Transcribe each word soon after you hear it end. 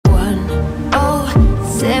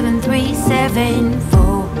7374184.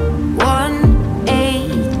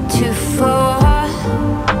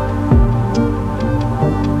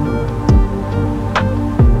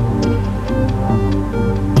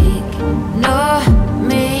 Ignore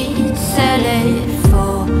me, sell it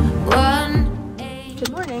for 1824.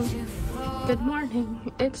 Good morning. Good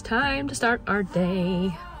morning. It's time to start our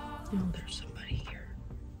day. Oh, there's somebody here.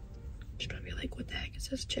 She's probably like, what the heck is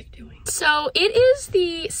this chick doing? So it is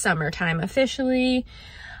the summertime officially.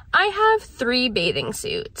 I have 3 bathing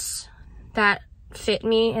suits that fit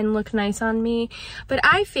me and look nice on me, but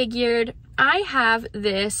I figured I have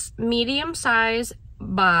this medium size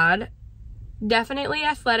bod, definitely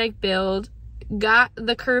athletic build, got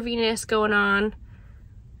the curviness going on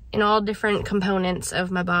in all different components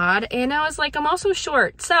of my bod, and I was like, I'm also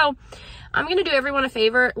short, so I'm gonna do everyone a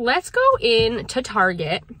favor. Let's go in to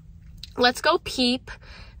Target. Let's go peep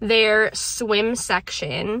their swim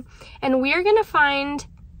section, and we're gonna find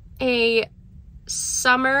a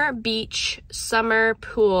summer beach, summer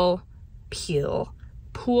pool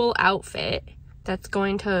outfit that's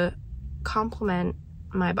going to complement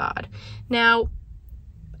my bod. Now,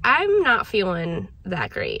 I'm not feeling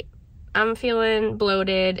that great. I'm feeling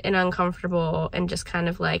bloated and uncomfortable and just kind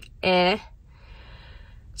of like, eh.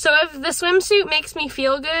 So if the swimsuit makes me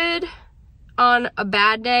feel good on a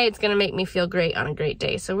bad day, it's gonna make me feel great on a great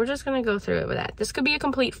day. So we're just gonna go through it with that. This could be a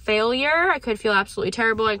complete failure. I could feel absolutely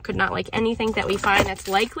terrible. I could not like anything that we find. That's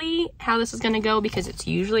likely how this is gonna go because it's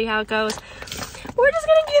usually how it goes. We're just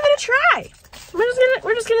gonna give it a try.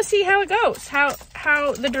 We're just gonna see how it goes, how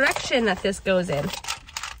the direction that this goes in.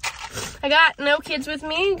 I got no kids with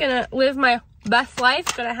me. Gonna live my best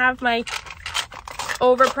life. Gonna have my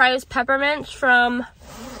overpriced peppermints from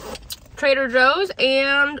Trader Joe's,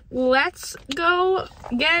 and let's go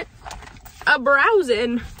get a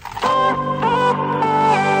browsing.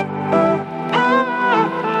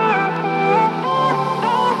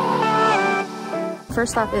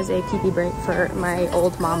 First stop is a pee-pee break for my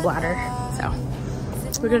old mom bladder, so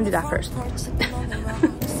we're gonna do that first.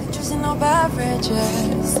 Citrus in our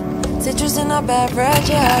beverages, citrus in our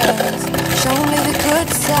beverages. Show me the good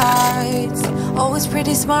sides. Always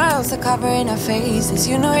pretty smiles are covering our faces.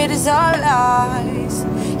 You know it is all lies.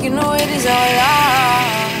 You know it is all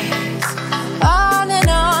lies. On and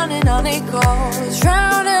on it goes,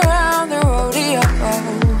 round and round the rodeo.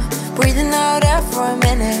 Breathing out air for a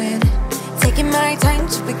minute, taking my time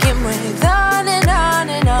to begin with. On and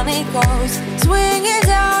on it goes, swinging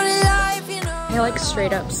down in life, you know. I like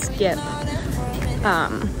straight up skip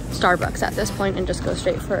Starbucks at this point and just go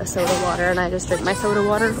straight for a soda water, and I just drink my soda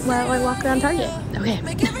water while I walk around Target. Okay,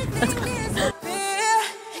 let's go.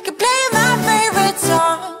 Could play my favorite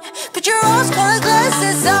song, put your rose-colored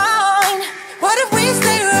glasses on. What if we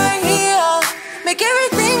stay right here, make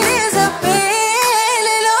everything disappear?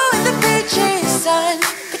 Lay low in the beaches, sun,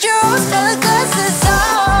 put your rose-colored glasses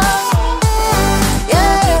on.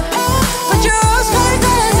 Yeah, put your rose-colored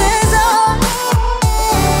glasses on.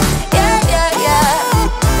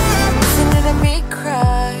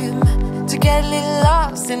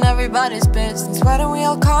 In everybody's business. Why don't we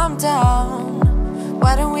all calm down?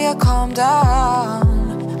 Why don't we all calm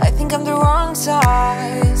down? I think I'm the wrong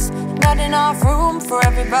size, not enough room for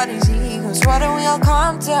everybody's egos. Why don't we all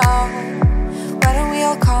calm down? Why don't we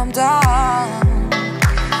all calm down?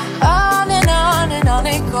 On and on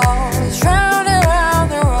it goes, round and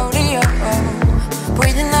round the rodeo.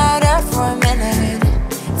 Breathing out air for a minute,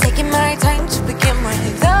 taking my time to begin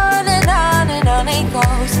with. On and on it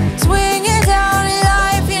goes, swinging down in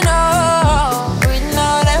life, you know. Breathing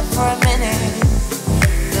out air for a minute,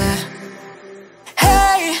 yeah.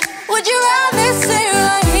 Hey, would you rather stay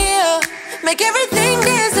right here, make everything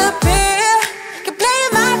disappear? Keep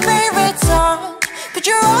playing my favorite song, put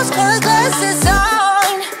your rose-colored glasses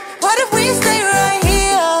on. What if we stay right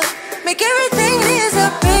here, make everything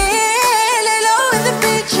disappear? Lay low in the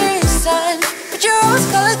beaches, sun, put your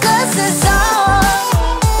rose-colored glasses on.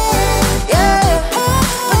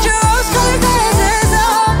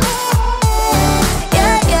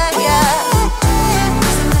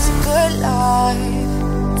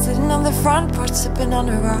 Front porch sipping on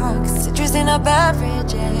the rocks, citrus in our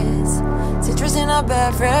beverages, citrus in our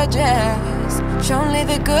beverages. Show only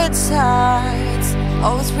the good sides.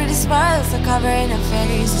 Always pretty smiles are covering our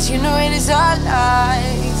faces. You know it is all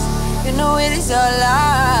lies. You know it is all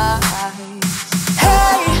lies.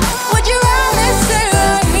 Hey, would you rather stay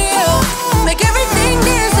right here, make everything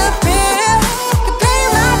disappear? You play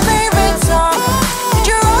my favorite song, put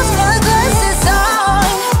your rose-colored glasses on.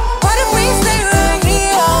 What if we stay right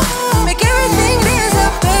here, make everything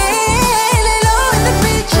disappear? Lay low in the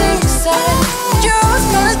beaches, sun, put your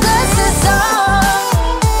rose-colored glasses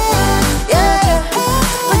on.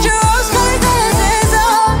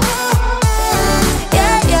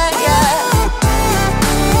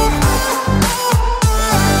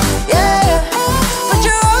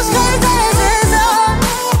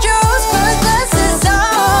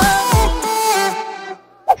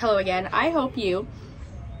 again, I hope you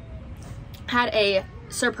had a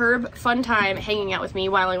superb fun time hanging out with me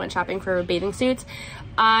while I went shopping for bathing suits.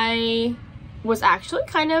 I was actually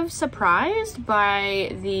kind of surprised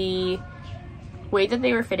by the way that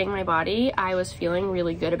they were fitting my body. I was feeling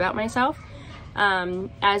really good about myself.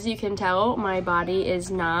 As you can tell, my body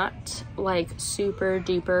is not like super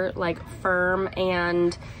duper like firm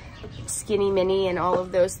and skinny mini and all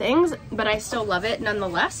of those things, but I still love it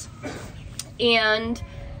nonetheless. And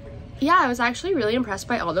yeah, I was actually really impressed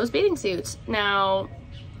by all those bathing suits. Now,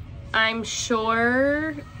 I'm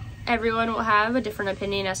sure everyone will have a different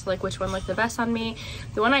opinion as to like which one looked the best on me.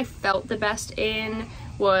 The one I felt the best in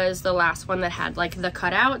was the last one that had like the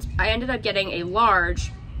cutouts. I ended up getting a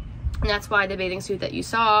large, and that's why the bathing suit that you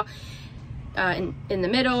saw in the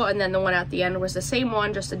middle and then the one at the end was the same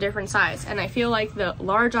one, just a different size. And I feel like the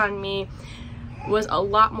large on me was a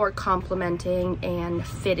lot more complimenting and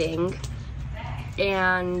fitting.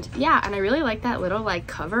 And yeah, and I really like that little like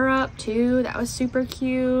cover up too. That was super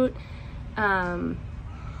cute. I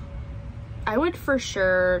would for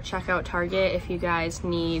sure check out Target if you guys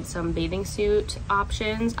need some bathing suit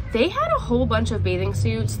options. They had a whole bunch of bathing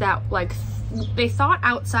suits that like they thought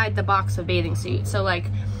outside the box of bathing suits. So like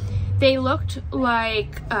they looked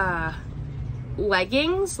like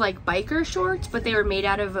leggings, like biker shorts, but they were made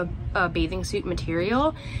out of a bathing suit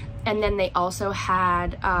material. And then they also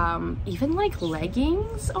had even like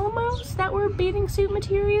leggings almost that were bathing suit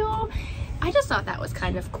material. I just thought that was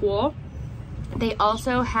kind of cool. They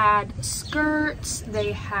also had skirts,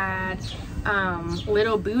 they had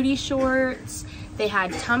little booty shorts, they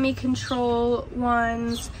had tummy control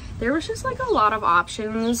ones. There was just like a lot of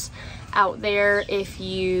options out there if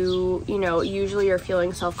you know, usually are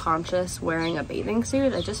feeling self-conscious wearing a bathing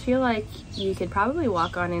suit. I just feel like you could probably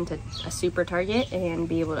walk on into a super Target and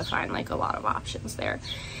be able to find like a lot of options there.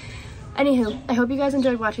 Anywho, I hope you guys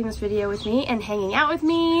enjoyed watching this video with me and hanging out with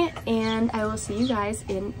me, and I will see you guys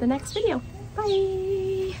in the next video. Bye!